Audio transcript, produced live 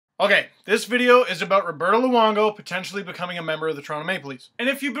Okay, this video is about Roberto Luongo potentially becoming a member of the Toronto Maple Leafs. And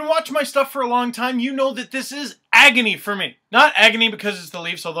if you've been watching my stuff for a long time, you know that this is agony for me. Not agony because it's the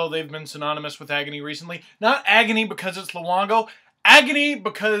Leafs, although they've been synonymous with agony recently. Not agony because it's Luongo. Agony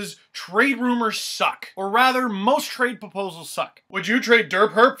because trade rumors suck. Or rather, most trade proposals suck. Would you trade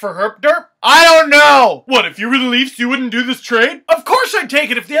Derp Herp for Herp Derp? I don't know! What, if you were the Leafs, you wouldn't do this trade? Of course I'd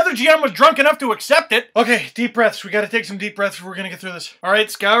take it if the other GM was drunk enough to accept it. Okay, deep breaths. We gotta take some deep breaths if we're gonna get through this. Alright,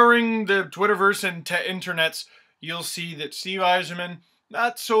 scouring the Twitterverse and internets, you'll see that Steve Yzerman,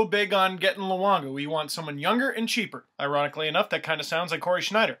 not so big on getting Luongo. We want someone younger and cheaper. Ironically enough, that kind of sounds like Corey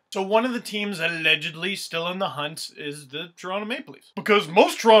Schneider. So one of the teams allegedly still in the hunt is the Toronto Maple Leafs. Because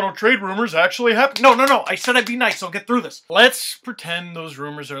most Toronto trade rumors actually happen. No, I said I'd be nice, I'll get through this. Let's pretend those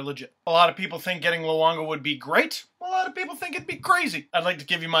rumors are legit. A lot of people think getting Luongo would be great. A lot of people think it'd be crazy. I'd like to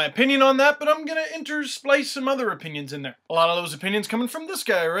give you my opinion on that, but I'm gonna intersplice some other opinions in there. A lot of those opinions coming from this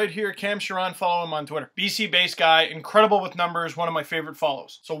guy right here, Cam Sharon. Follow him on Twitter. BC-based guy, incredible with numbers, one of my favorite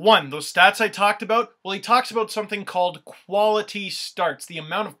follows. So one, those stats I talked about, well, he talks about something called quality starts, the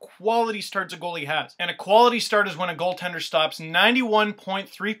amount of quality starts a goalie has. And a quality start is when a goaltender stops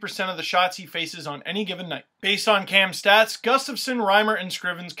 91.3% of the shots he faces on any given night. Based on Cam's stats, Gustafsson, Reimer, and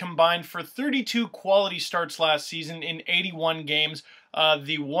Scrivens combined for 32 quality starts last season in 81 games.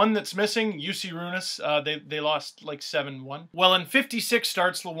 The one that's missing, UC Runas, they lost like 7-1. Well, in 56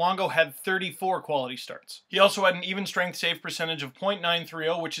 starts, Luongo had 34 quality starts. He also had an even strength save percentage of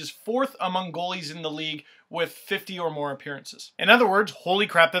 .930, which is 4th among goalies in the league with 50 or more appearances. In other words, holy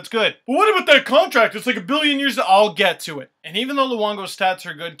crap, that's good. But what about that contract? It's like $1 billion years. I'll get to it. And even though Luongo's stats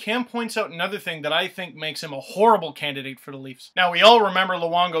are good, Cam points out another thing that I think makes him a horrible candidate for the Leafs. Now, we all remember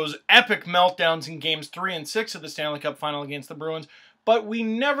Luongo's epic meltdowns in games 3 and 6 of the Stanley Cup final against the Bruins, but we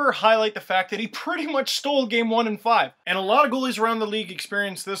never highlight the fact that he pretty much stole game 1 and 5. And a lot of goalies around the league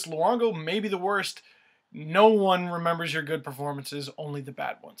experience this. Luongo may be the worst. No one remembers your good performances, only the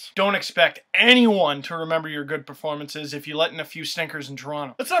bad ones. Don't expect anyone to remember your good performances if you let in a few stinkers in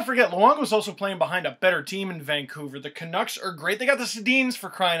Toronto. Let's not forget, Luongo's also playing behind a better team in Vancouver. The Canucks are great. They got the Sedins for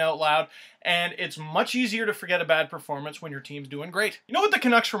crying out loud, and it's much easier to forget a bad performance when your team's doing great. You know what the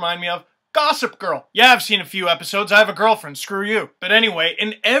Canucks remind me of? Gossip Girl. Yeah, I've seen a few episodes. I have a girlfriend. Screw you. But anyway,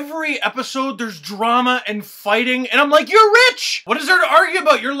 in every episode, there's drama and fighting, and I'm like, you're rich! What is there to argue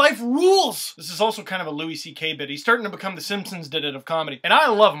about? Your life rules! This is also kind of a Louis C.K. bit. He's starting to become the Simpsons did it of comedy, and I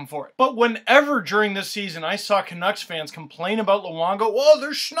love him for it. But whenever during this season I saw Canucks fans complain about Luongo, oh,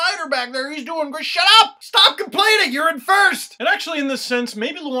 there's Schneider back there, he's doing great. Shut up! Stop complaining! You're in first! And actually, in this sense,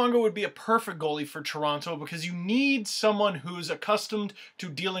 maybe Luongo would be a perfect goalie for Toronto because you need someone who's accustomed to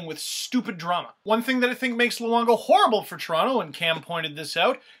dealing with stupid drama. One thing that I think makes Luongo horrible for Toronto, and Cam pointed this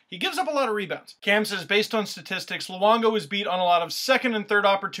out, he gives up a lot of rebounds. Cam says, based on statistics, Luongo is beat on a lot of second and third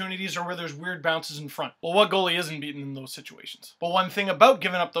opportunities or where there's weird bounces in front. Well, what goalie isn't beaten in those situations? But one thing about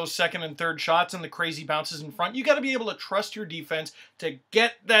giving up those second and third shots and the crazy bounces in front, you got to be able to trust your defense to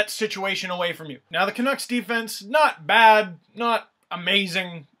get that situation away from you. Now, the Canucks defense, not bad, not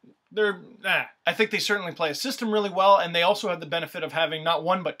amazing. I think they certainly play a system really well, and they also have the benefit of having not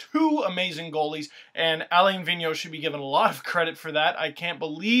one but 2 amazing goalies, and Alain Vigneault should be given a lot of credit for that. I can't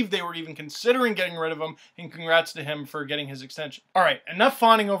believe they were even considering getting rid of him, and congrats to him for getting his extension. Alright, enough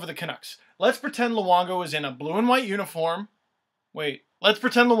fawning over the Canucks. Let's pretend Luongo is in a blue and white uniform. Wait, let's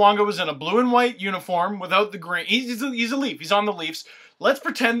pretend Luongo is in a blue and white uniform without the green. He's a Leaf, he's on the Leafs. Let's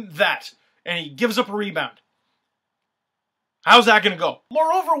pretend that, and he gives up a rebound. How's that going to go?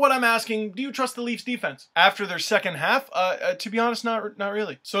 Moreover, what I'm asking, do you trust the Leafs defense? After their second half, to be honest, not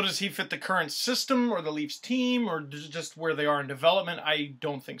really. So does he fit the current system or the Leafs team or just where they are in development? I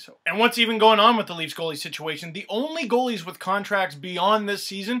don't think so. And what's even going on with the Leafs goalie situation? The only goalies with contracts beyond this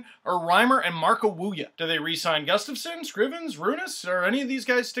season are Reimer and Marco Wuja. Do they re-sign Gustafsson, Scrivens, Runas? Are any of these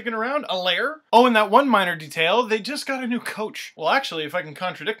guys sticking around? Allaire? Oh, and that one minor detail, they just got a new coach. Well, actually, if I can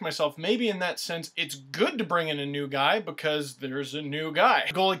contradict myself, maybe in that sense, it's good to bring in a new guy because there's a new guy.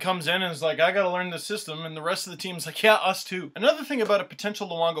 The goalie comes in and is like, I gotta learn the system, and the rest of the team's like, yeah, us too. Another thing about a potential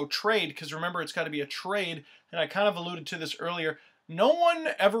Luongo trade, because remember, it's got to be a trade, and I kind of alluded to this earlier, no one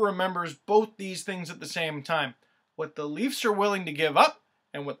ever remembers both these things at the same time. What the Leafs are willing to give up,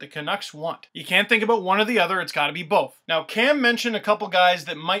 and what the Canucks want. You can't think about one or the other, it's gotta be both. Now, Cam mentioned a couple guys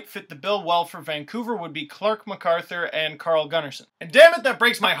that might fit the bill well for Vancouver would be Clark MacArthur and Carl Gunnarsson. And damn it, that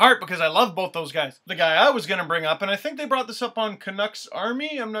breaks my heart because I love both those guys. The guy I was gonna bring up, and I think they brought this up on Canucks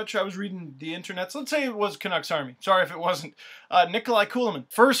Army, I'm not sure, I was reading the internet, so let's say it was Canucks Army. Sorry if it wasn't. Nikolai Kulemin.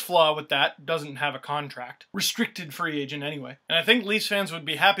 First flaw with that, doesn't have a contract. Restricted free agent anyway. And I think Leafs fans would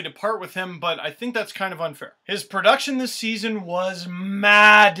be happy to part with him, but I think that's kind of unfair. His production this season was massive.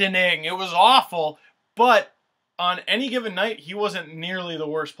 maddening. It was awful, but on any given night, he wasn't nearly the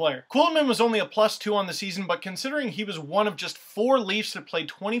worst player. Kuhlman was only a +2 on the season, but considering he was one of just 4 Leafs that played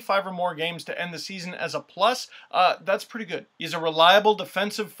 25 or more games to end the season as a plus, that's pretty good. He's a reliable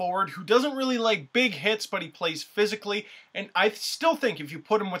defensive forward who doesn't really like big hits, but he plays physically, and I still think if you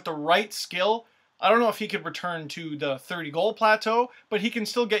put him with the right skill, I don't know if he could return to the 30-goal plateau, but he can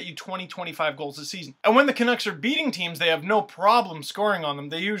still get you 20, 25 goals a season. And when the Canucks are beating teams, they have no problem scoring on them.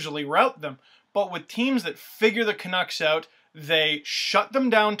 They usually rout them. But with teams that figure the Canucks out, they shut them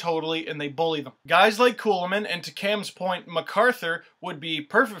down totally and they bully them. Guys like Kuhlman, and to Cam's point, MacArthur would be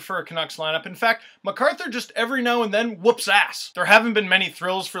perfect for a Canucks lineup. In fact, MacArthur just every now and then whoops ass. There haven't been many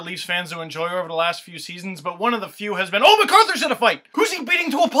thrills for Leafs fans to enjoy over the last few seasons, but one of the few has been, oh, MacArthur's in a fight! Who's he beating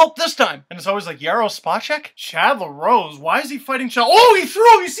to a pulp this time? And it's always like, Yarrow Spacek? Chad LaRose, why is he fighting Chad? Oh, he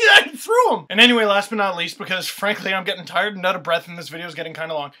threw him! You see that? He threw him! And anyway, last but not least, because frankly I'm getting tired and out of breath and this video is getting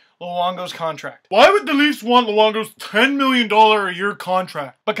kind of long, Luongo's contract. Why would the Leafs want Luongo's $10 million a year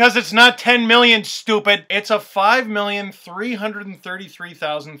contract? Because it's not $10 million, stupid. It's a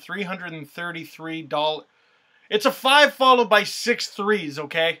 $5,333,333. It's a 5 followed by 6 threes,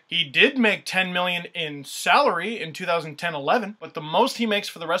 okay? He did make $10 million in salary in 2010-11, but the most he makes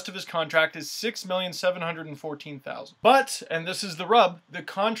for the rest of his contract is $6,714,000. But, and this is the rub, the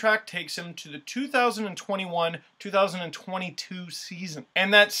contract takes him to the 2021-2022 season.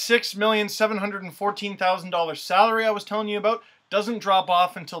 And that $6,714,000 salary I was telling you about doesn't drop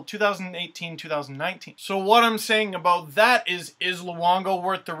off until 2018-2019. So what I'm saying about that is Luongo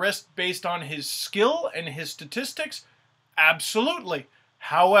worth the risk based on his skill and his statistics? Absolutely.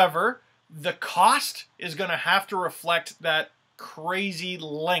 However, the cost is going to have to reflect that crazy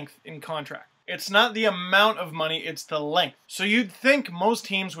length in contract. It's not the amount of money, it's the length. So you'd think most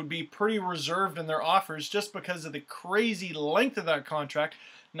teams would be pretty reserved in their offers just because of the crazy length of that contract.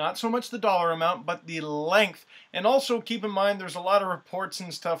 Not so much the dollar amount, but the length. And also keep in mind there's a lot of reports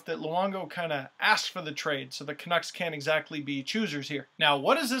and stuff that Luongo kind of asked for the trade, so the Canucks can't exactly be choosers here. Now,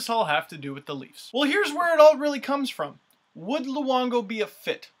 what does this all have to do with the Leafs? Well, here's where it all really comes from. Would Luongo be a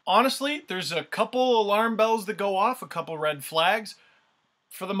fit? Honestly, there's a couple alarm bells that go off, a couple red flags.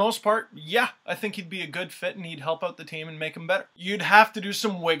 For the most part, yeah, I think he'd be a good fit and he'd help out the team and make them better. You'd have to do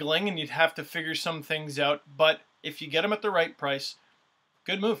some wiggling and you'd have to figure some things out, but if you get him at the right price,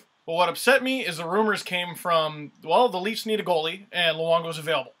 good move. But what upset me is the rumors came from, well, the Leafs need a goalie and Luongo's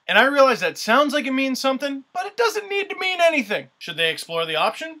available. And I realize that sounds like it means something, but it doesn't need to mean anything. Should they explore the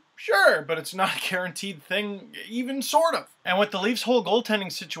option? Sure, but it's not a guaranteed thing, even sort of. And with the Leafs' whole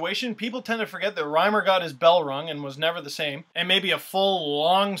goaltending situation, people tend to forget that Reimer got his bell rung and was never the same. And maybe a full,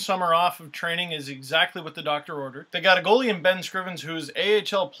 long summer off of training is exactly what the doctor ordered. They got a goalie in Ben Scrivens whose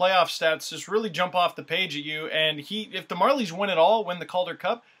AHL playoff stats just really jump off the page at you. And if the Marlies win it all, win the Calder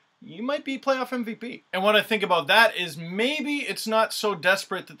Cup, you might be playoff MVP. And what I think about that is maybe it's not so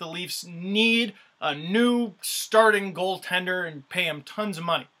desperate that the Leafs need a new starting goaltender and pay him tons of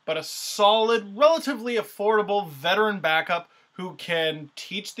money, but a solid, relatively affordable veteran backup who can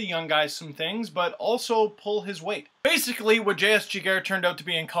teach the young guys some things, but also pull his weight. Basically, what J.S. Giguère turned out to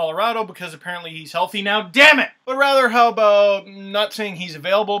be in Colorado because apparently he's healthy now, damn it! But rather, how about, not saying he's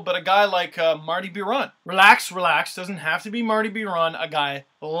available, but a guy like Marty Biron. Relax, relax, doesn't have to be Marty Biron, a guy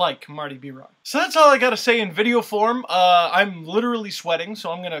like Marty Biron. So that's all I gotta say in video form. I'm literally sweating,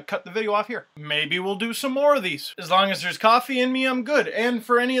 so I'm gonna cut the video off here. Maybe we'll do some more of these. As long as there's coffee in me, I'm good. And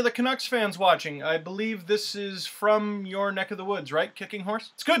for any of the Canucks fans watching, I believe this is from your neck of the woods, right, Kicking Horse?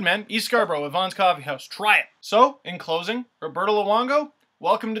 It's good, man. East Scarborough, Yvonne's Coffee House. Try it. So, in closing, Roberto Luongo,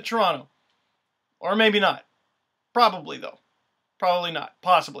 welcome to Toronto. Or maybe not. Probably, though. Probably not.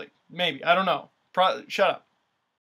 Possibly. Maybe. I don't know. Shut up.